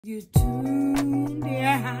You tuned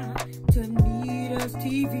in to Nita's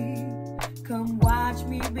TV. Come watch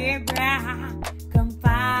me, baby. Come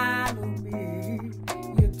follow me.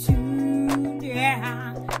 You tuned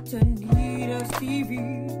in to Nita's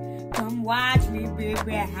TV. Come watch me,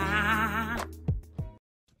 baby.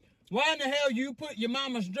 Why in the hell you put your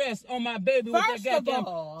mama's dress on my baby with First that goddamn... of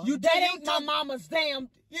all, you that ain't my mama's damn...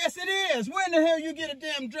 Yes, it is. Where in the hell you get a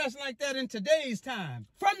damn dress like that in today's time?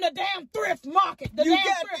 From the damn thrift market. The you damn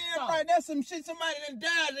thrift goddamn right. That's some shit somebody done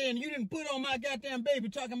died in. You didn't put on my goddamn baby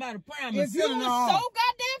talking about a prom. If you were so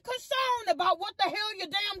goddamn concerned about what the hell your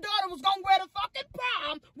damn daughter was going to wear to fucking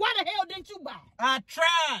prom, why the hell didn't you buy it? I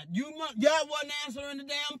tried. Y'all wasn't answering the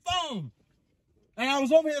damn phone. And I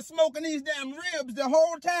was over here smoking these damn ribs the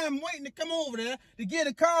whole time waiting to come over there to get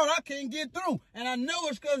a call. I can't get through. And I know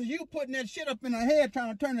it's because you putting that shit up in her head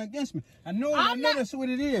trying to turn it against me. I know that's what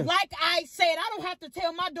it is. Like I said, I don't have to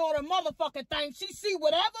tell my daughter a motherfucking thing. She see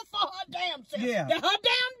whatever for her damn self. Yeah. That her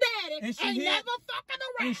damn daddy ain't never fucking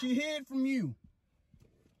around. And she hid from you.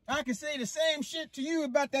 I can say the same shit to you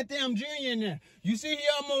about that damn junior in there. You see, he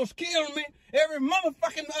almost killed me. Every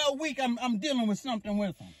motherfucking week I'm dealing with something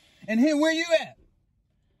with him. And here, where you at?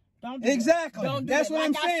 Don't do exactly. Don't do That's that. what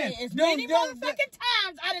I'm saying. As many motherfucking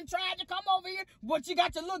times I done tried to come over here, but you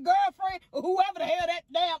got your little girlfriend or whoever the hell that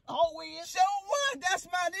damn hoe is. So what? That's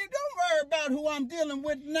my deal. Don't worry about who I'm dealing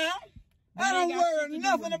with now. I don't worry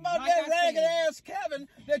nothing about that ragged ass Kevin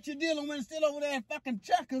that you're dealing with still over there fucking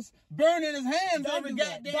Checkers, burning his hands every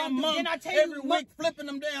goddamn month, every week flipping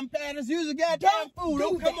them damn patterns. Use a goddamn fool.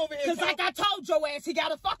 Don't come over here. Because like I told your ass, he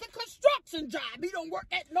got a fucking construction job. He don't work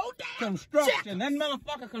at no damn construction. That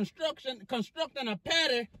motherfucker constructing a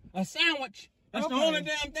patty, a sandwich. That's the only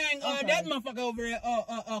damn thing that motherfucker over there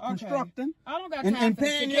constructing. I don't got time and for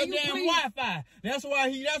paying your damn Wi-Fi. That's why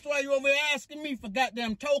you over there asking me for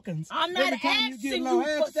goddamn tokens. I'm not asking you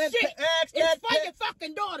for shit. It's for your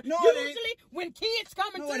fucking daughter. No, usually when kids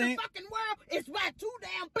come into the fucking world, it's by two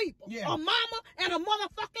damn people. Yeah. A mama and a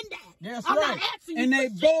motherfucking dad. That's I'm right. not asking you and for they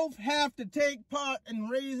shit. both have to take part in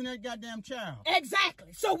raising that goddamn child.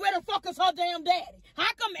 Exactly. So where the fuck is her damn daddy? How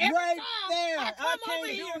come every time I come over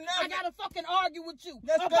here, I gotta fucking argue with you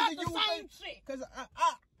about the same shit? Because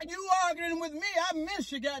you arguing with me, I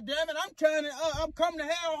miss you, goddammit. I'm coming to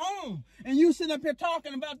hell home. And you sitting up here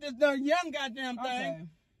talking about this young goddamn thing.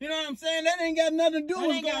 You know what I'm saying? That ain't got nothing to do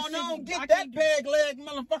with what's going on. Get that peg leg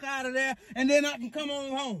motherfucker out of there, and then I can come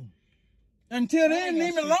on home. Until then,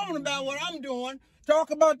 leave me alone about what I'm doing.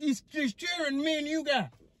 Talk about these children me and you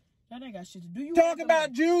got. That ain't got shit to do. You talk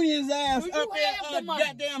about Junior's ass up there, the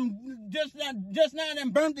goddamn, just now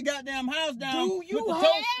and burnt the goddamn house down. Do you with the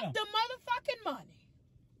have the motherfucking money?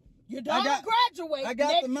 Your daughter graduated. I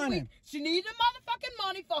got the money. Week. She needed motherfucking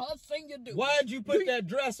money for her senior due. Why'd you put that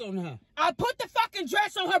dress on her? I put the fucking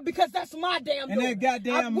dress on her because that's my damn daughter. And that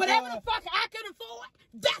goddamn whatever the fuck I could afford,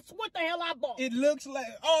 that's what the hell I bought. It looks like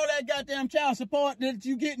all that goddamn child support that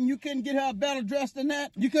you getting, you couldn't get her a better dress than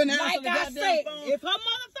that. You couldn't answer the goddamn phone. If her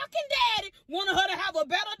motherfucking daddy wanted her to have a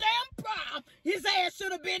better damn prom, his ass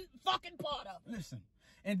should have been fucking part of it. Listen.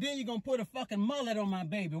 And then you're going to put a fucking mullet on my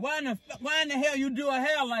baby. Why in the hell you do a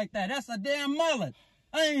hair like that? That's a damn mullet.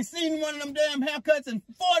 I ain't seen one of them damn haircuts in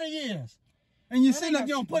 40 years. And you sitting up,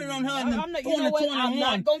 you don't put it on her in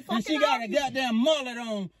 2021. And she got a goddamn mullet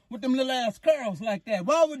on with them little ass curls like that.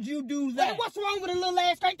 Why would you do that? Hey, what's wrong with a little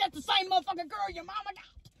ass curl? That's the same motherfucking girl your mama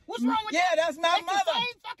got. What's wrong with that? Yeah, that's my mother.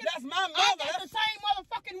 That's my mother. I got the same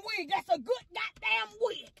motherfucking wig. That's a good goddamn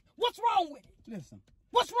wig. What's wrong with it? Listen.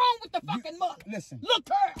 What's wrong with the fucking mother? Listen. Look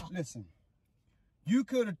her. Listen. You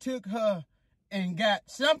could have took her and got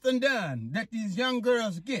something done that these young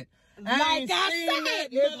girls get. I ain't seen that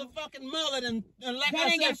motherfucking mullet in, like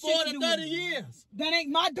I said, 40, 30 years. That ain't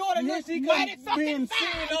my daughter. Look, she mighty fucking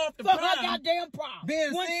fine for her goddamn prom.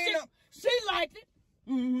 She liked it.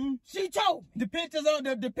 Mm-hmm. She told me. The pictures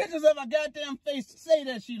of her goddamn face say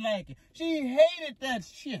that she liked it. She hated that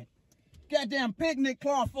shit. Goddamn picnic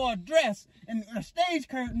cloth for a dress and stage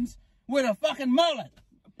curtains with a fucking mullet.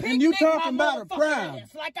 And you talking about a prom.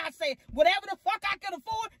 Like I said, whatever the fuck I could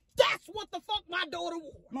afford, that's what the fuck my daughter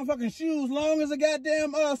wore. Motherfucking shoes long as a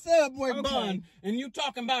goddamn subway bun. And you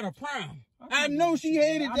talking about a prom. I know she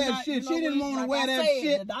hated that shit. She didn't want to wear that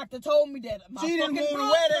shit. The doctor told me that she didn't want to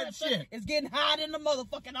wear that shit. It's getting hot in the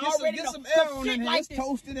motherfucking already. Get some air on in here. It's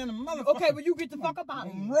toasted in the motherfucker. Okay, well you get the fuck up out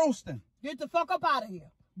of here. I'm roasting. Get the fuck up out of here.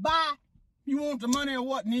 Bye. You want the money or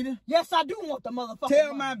what, Nita? Yes, I do want the motherfucker.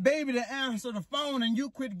 Tell my baby to answer the phone and you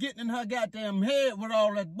quit getting in her goddamn head with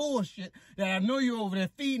all that bullshit that I know you over there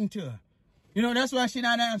feeding to her. You know, that's why she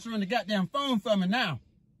not answering the goddamn phone for me now.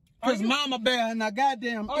 Because Mama Bear in a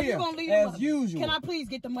goddamn ear, you gonna leave as usual. Can I please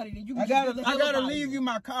get the money? Then you can I gotta leave you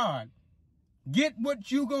my card. Get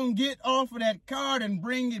what you gonna get off of that card and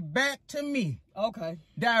bring it back to me. Okay.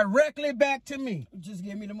 Directly back to me. Just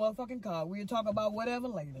give me the motherfucking card. We'll talk about whatever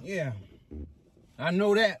later. Yeah. I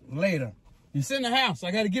know that later. It's in the house.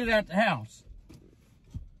 I gotta get it out the house.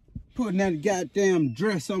 Putting that goddamn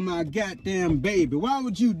dress on my goddamn baby. Why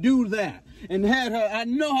would you do that? And had her, I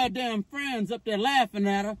know her damn friends up there laughing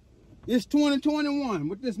at her. It's 2021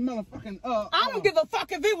 with this motherfucking I don't give a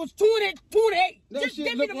fuck if it was 2028. That Just shit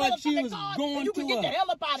give me the looked like she motherfucking was card going and you to can get the hell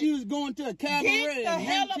up out of She here. was going to a cabaret Get the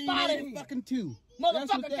hell up out of here. Fucking two.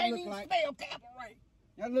 Motherfucker can't even spell cabaret.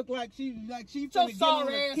 That looked like she so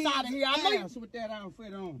sorry ass out of here. I know you with that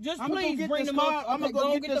outfit on. Just please bring the card. I'm gonna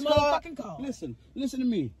go get the motherfucking card. Listen to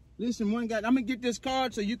me. Listen, one guy. I'm gonna get this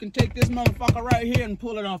card so you can take this motherfucker right here and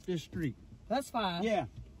pull it off this street. That's fine. Yeah.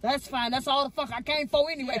 That's fine. That's all the fuck I came for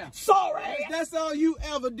anyway. Yeah. Sorry. That's all you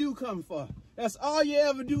ever do come for. That's all you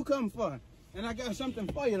ever do come for. And I got something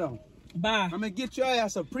for you though. Bye. I'm gonna get your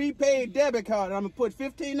ass a prepaid debit card. I'm gonna put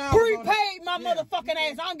 $15 on it. Prepaid my motherfucking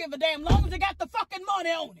ass. I don't give a damn. Long as they got the fucking money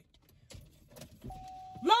on it.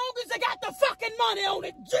 Long as they got the fucking money on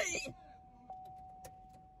it, G.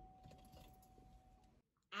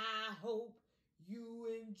 I hope you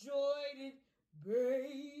enjoyed it,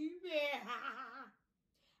 baby.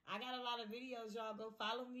 I got a lot of videos, y'all. Go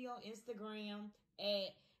follow me on Instagram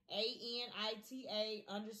at ANITA_LASHAY_.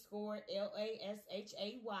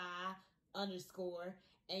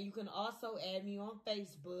 And you can also add me on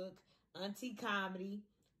Facebook, Auntie Comedy.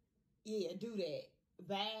 Yeah, do that.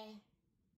 Bye.